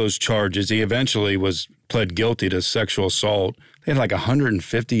 facing all those charges, he eventually pled guilty to sexual assault. They had like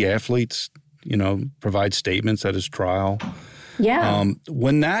 150 athletes, provide statements at his trial. Yeah.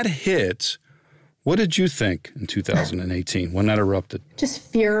 When that hit, what did you think in 2018 when that erupted? Just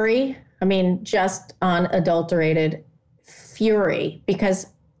fury. I mean, just unadulterated fury. Because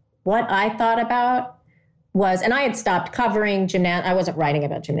what I thought about was, and I had stopped covering I wasn't writing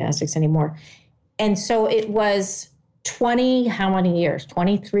about gymnastics anymore. And so it was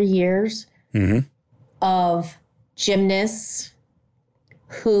 23 years of gymnasts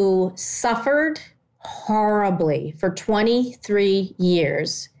who suffered horribly for 23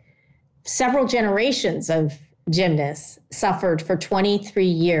 years. Several generations of gymnasts suffered for 23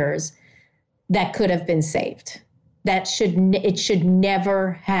 years that could have been saved. It should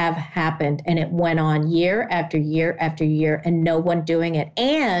never have happened. And it went on year after year after year and no one doing it.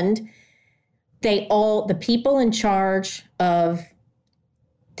 And the people in charge of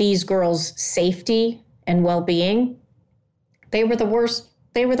these girls' safety and well-being, they were the worst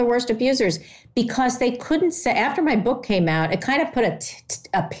abusers because they couldn't say, after my book came out, it kind of put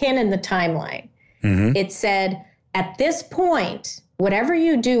a pin in the timeline. Mm-hmm. It said, at this point, whatever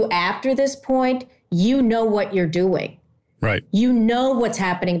you do after this point, you know what you're doing. Right. You know what's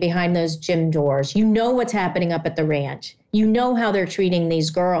happening behind those gym doors. You know what's happening up at the ranch. You know how they're treating these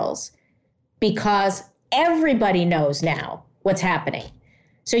girls because everybody knows now what's happening.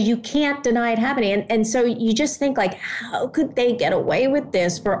 So you can't deny it happening. And so you just think like, how could they get away with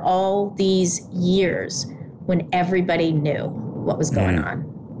this for all these years when everybody knew what was going on?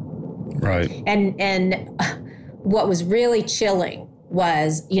 Right. And what was really chilling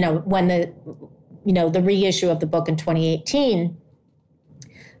was, when the reissue of the book in 2018.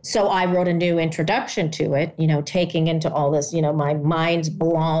 So I wrote a new introduction to it, taking into all this, my mind's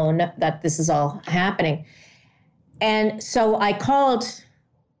blown that this is all happening. And so I called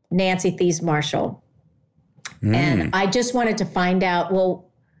Nancy Thies Marshall, and I just wanted to find out, well,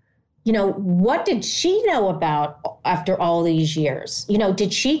 what did she know about after all these years?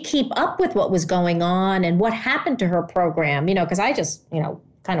 Did she keep up with what was going on and what happened to her program? Because I just,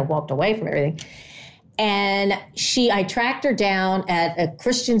 kind of walked away from everything. And I tracked her down at a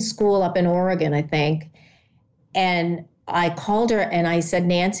Christian school up in Oregon, I think. And I called her and I said,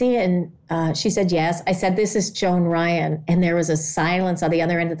 Nancy, and she said, yes. I said, this is Joan Ryan. And there was a silence on the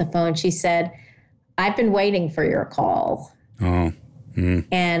other end of the phone. She said, I've been waiting for your call. Oh. Mm.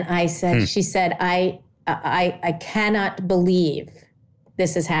 And I said, she said, I cannot believe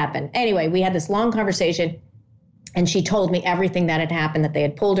this has happened. Anyway, we had this long conversation and she told me everything that had happened, that they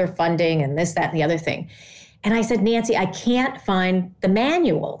had pulled her funding and this, that, and the other thing. And I said, Nancy, I can't find the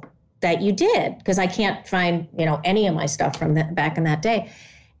manual that you did because I can't find, any of my stuff from back in that day.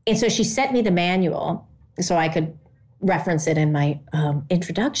 And so she sent me the manual so I could reference it in my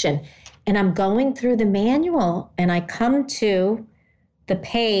introduction. And I'm going through the manual and I come to the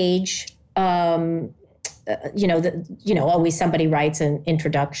page, always somebody writes an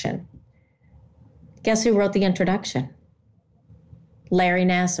introduction. Guess who wrote the introduction? Larry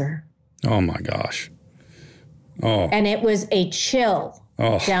Nassar. Oh, my gosh. Oh. And it was a chill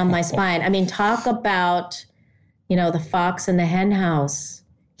down my spine. I mean, talk about, the fox in the hen house.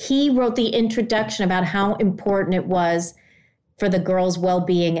 He wrote the introduction about how important it was for the girls'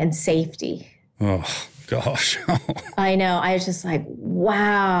 well-being and safety. Oh, gosh. I know. I was just like,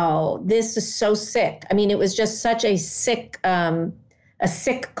 wow, this is so sick. I mean, it was just such a sick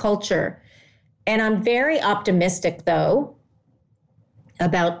culture. And I'm very optimistic, though,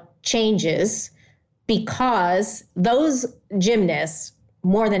 about changes because those gymnasts,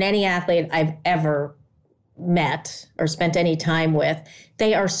 more than any athlete I've ever met or spent any time with,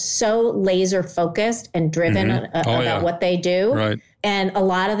 they are so laser focused and driven about what they do. Right. And a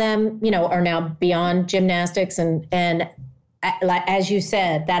lot of them, are now beyond gymnastics. And as you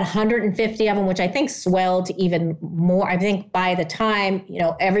said, that 150 of them, which I think swelled to even more. I think by the time,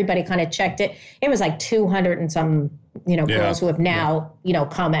 everybody kind of checked it, it was like 200 and some, girls who have now,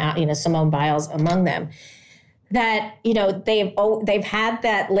 come out, Simone Biles among them. That, they've had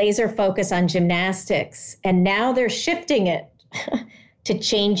that laser focus on gymnastics and now they're shifting it to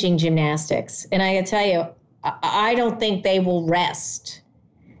changing gymnastics. And I can tell you, I don't think they will rest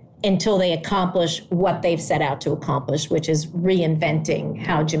until they accomplish what they've set out to accomplish, which is reinventing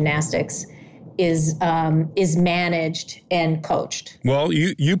how gymnastics is managed and coached. Well,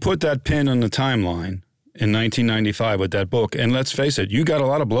 you put that pin on the timeline in 1995 with that book. And let's face it, you got a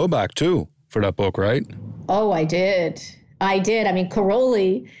lot of blowback, too, for that book, right? Oh, I did. I mean,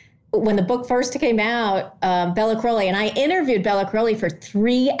 Karolyi, when the book first came out, Bela Karolyi, and I interviewed Bela Karolyi for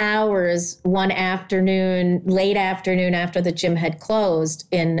 3 hours one afternoon, late afternoon after the gym had closed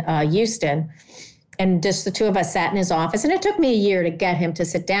in Houston. And just the two of us sat in his office. And it took me a year to get him to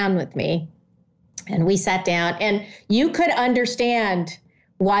sit down with me. And we sat down and you could understand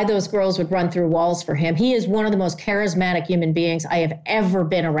why those girls would run through walls for him. He is one of the most charismatic human beings I have ever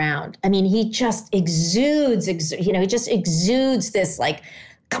been around. I mean, he just exudes this like,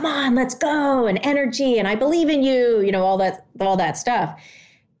 come on, let's go, and energy, and I believe in you, all that stuff.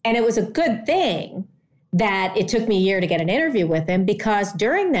 And it was a good thing that it took me a year to get an interview with him because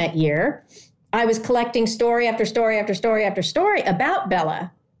during that year, I was collecting story after story after story after story about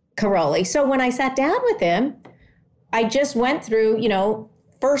Bela Karolyi. So when I sat down with him, I just went through,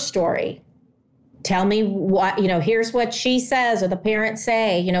 first story. Tell me what, here's what she says or the parents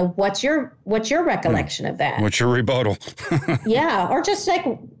say, what's your recollection of that? What's your rebuttal? Yeah. Or just like,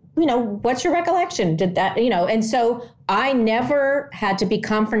 what's your recollection? Did that, and so I never had to be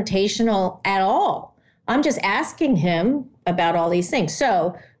confrontational at all. I'm just asking him about all these things.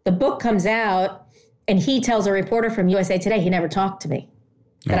 So the book comes out and he tells a reporter from USA Today, he never talked to me,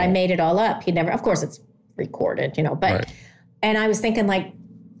 that I made it all up. He never, of course it's recorded, but, right. And I was thinking like,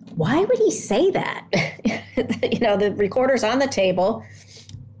 why would he say that? The recorder's on the table.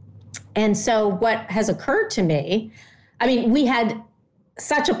 And so what has occurred to me, I mean, we had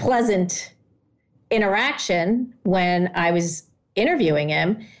such a pleasant interaction when I was interviewing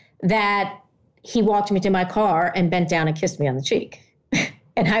him that he walked me to my car and bent down and kissed me on the cheek.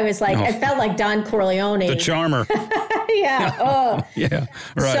 And I was like, I felt like Don Corleone. The charmer. Yeah. Oh. Yeah.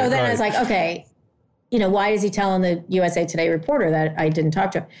 Right. So then I was like, okay, why is he telling the USA Today reporter that I didn't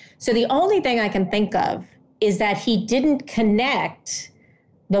talk to him? So the only thing I can think of is that he didn't connect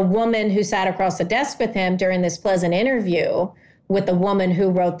the woman who sat across the desk with him during this pleasant interview with the woman who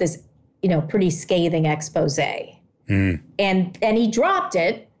wrote this, pretty scathing expose. And he dropped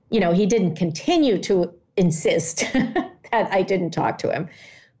it. He didn't continue to insist that I didn't talk to him,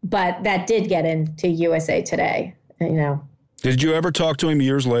 but that did get into USA Today, Did you ever talk to him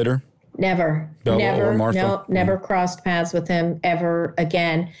years later? never. Bella or Martha? No, never crossed paths with him ever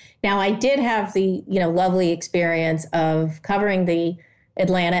again. Now, I did have the, lovely experience of covering the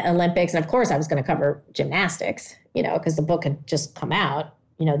Atlanta Olympics. And of course, I was going to cover gymnastics, because the book had just come out,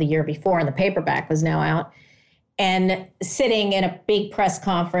 the year before, and the paperback was now out. And sitting in a big press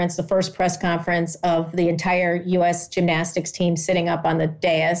conference, the first press conference of the entire U.S. gymnastics team, sitting up on the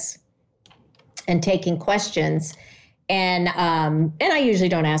dais and taking questions. And I usually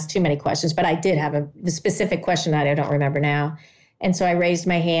don't ask too many questions, but I did have a specific question that I don't remember now. And so I raised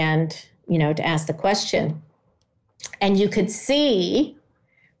my hand, to ask the question. And you could see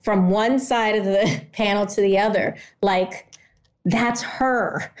from one side of the panel to the other, like, that's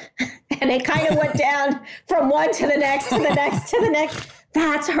her. And it kind of went down from one to the next, to the next, to the next.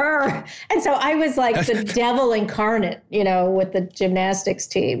 That's her. And so I was like the devil incarnate, with the gymnastics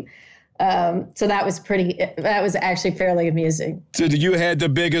team. So that was actually fairly amusing. So you had the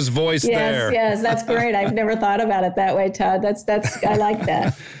biggest voice there. Yes, that's great. I've never thought about it that way, Todd. I like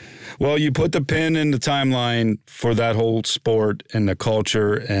that. Well, you put the pin in the timeline for that whole sport and the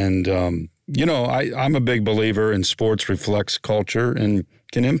culture. And, I'm a big believer in sports reflects culture and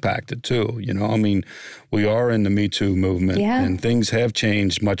can impact it too. We are in the Me Too movement, and things have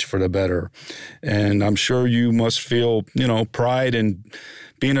changed much for the better. And I'm sure you must feel, pride in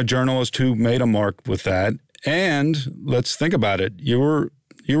being a journalist who made a mark with that. And let's think about it. You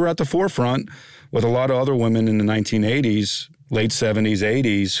were at the forefront with a lot of other women in the 1980s, late 70s,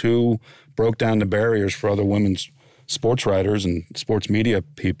 80s, who broke down the barriers for other women's sports writers and sports media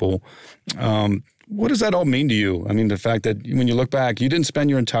people. What does that all mean to you? I mean, the fact that when you look back, you didn't spend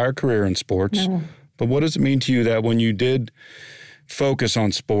your entire career in sports, but what does it mean to you that when you did focus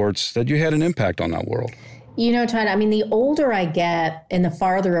on sports, that you had an impact on that world? Todd, I mean, the older I get and the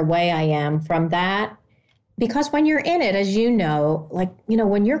farther away I am from that, because when you're in it, as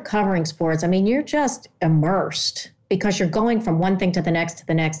when you're covering sports, I mean, you're just immersed because you're going from one thing to the next, to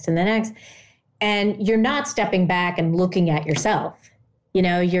the next, to the next. And you're not stepping back and looking at yourself.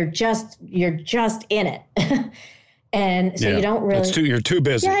 You're just in it. And so you don't really... you're too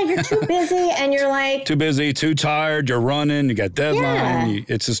busy. Yeah, you're too busy, and you're like... Too busy, too tired, you're running, you got deadline,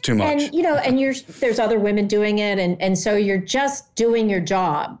 it's just too much. And, there's other women doing it, and so you're just doing your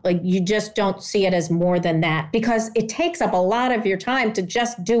job. Like, you just don't see it as more than that, because it takes up a lot of your time to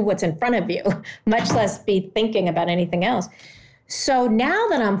just do what's in front of you, much less be thinking about anything else. So now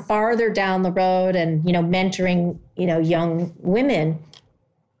that I'm farther down the road and, mentoring, young women,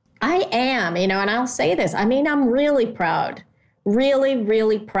 I am, and I'll say this, I mean, I'm really proud, really,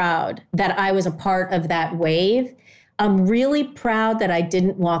 really proud that I was a part of that wave. I'm really proud that I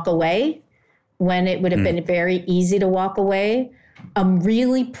didn't walk away when it would have been very easy to walk away. I'm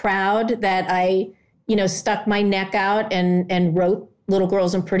really proud that I, stuck my neck out and wrote Little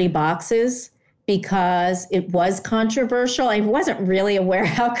Girls in Pretty Boxes, because it was controversial. I wasn't really aware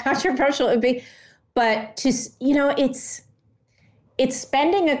how controversial it would be, but it's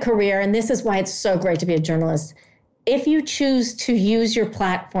spending a career, and this is why it's so great to be a journalist. If you choose to use your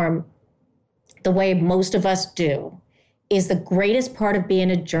platform the way most of us do, is the greatest part of being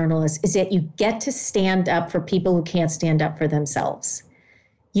a journalist is that you get to stand up for people who can't stand up for themselves.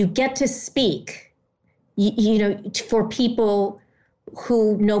 You get to speak, for people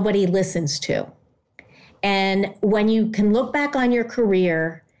who nobody listens to. And when you can look back on your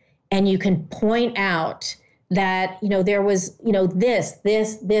career and you can point out that, there was,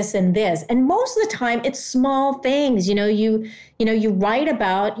 this, and this. And most of the time it's small things, you write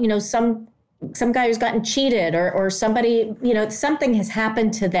about, some guy who's gotten cheated or somebody, something has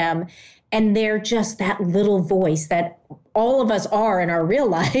happened to them, and they're just that little voice that all of us are in our real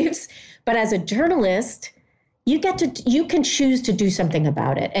lives. But as a journalist, you can choose to do something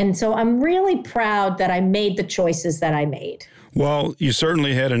about it. And so I'm really proud that I made the choices that I made. Well, you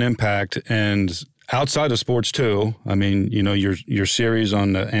certainly had an impact, and outside of sports too. I mean, your series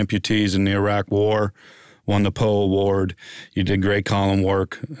on the amputees in the Iraq War won the Poe Award. You did great column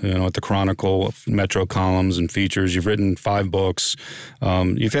work, at the Chronicle, Metro columns and features. You've written 5 books.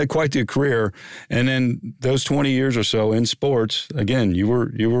 You've had quite the career. And then those 20 years or so in sports, again, you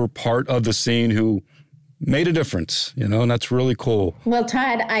were part of the scene who made a difference, and that's really cool. Well,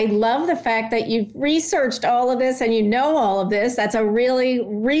 Todd, I love the fact that you've researched all of this and you know all of this. That's a really,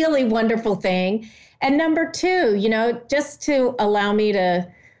 really wonderful thing. And number 2, just to allow me to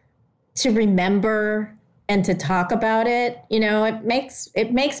remember and to talk about it,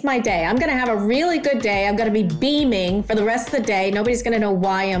 it makes my day. I'm going to have a really good day. I'm going to be beaming for the rest of the day. Nobody's going to know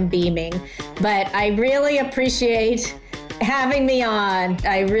why I'm beaming, but I really appreciate having me on.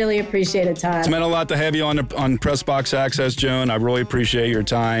 I really appreciate it, Todd. It's meant a lot to have you on Press Box Access, Joan. I really appreciate your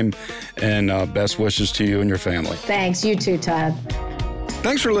time, and best wishes to you and your family. Thanks. You too, Todd.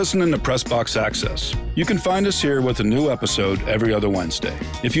 Thanks for listening to Press Box Access. You can find us here with a new episode every other Wednesday.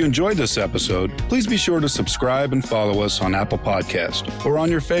 If you enjoyed this episode, please be sure to subscribe and follow us on Apple Podcast or on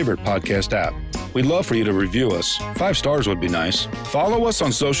your favorite podcast app. We'd love for you to review us. 5 stars would be nice. Follow us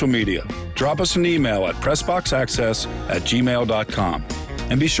on social media. Drop us an email at pressboxaccess@gmail.com.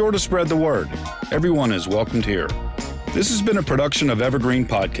 And be sure to spread the word. Everyone is welcomed here. This has been a production of Evergreen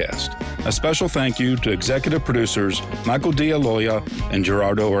Podcast. A special thank you to executive producers Michael D'Aloia and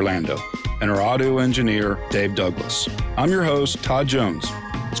Gerardo Orlando, and our audio engineer, Dave Douglas. I'm your host, Todd Jones.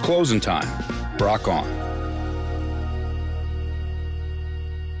 It's closing time. Rock on.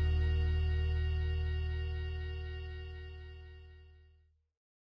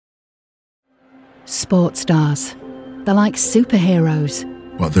 Sports stars. They're like superheroes.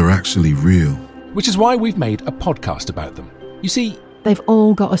 But they're actually real. Which is why we've made a podcast about them. You see, they've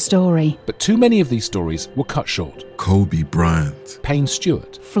all got a story. But too many of these stories were cut short. Kobe Bryant, Payne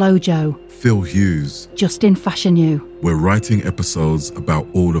Stewart, Flojo, Phil Hughes, Justin Fashanu. We're writing episodes about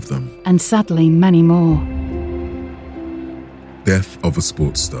all of them. And sadly, many more. Death of a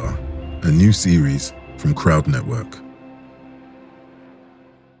Sports Star, a new series from Crowd Network.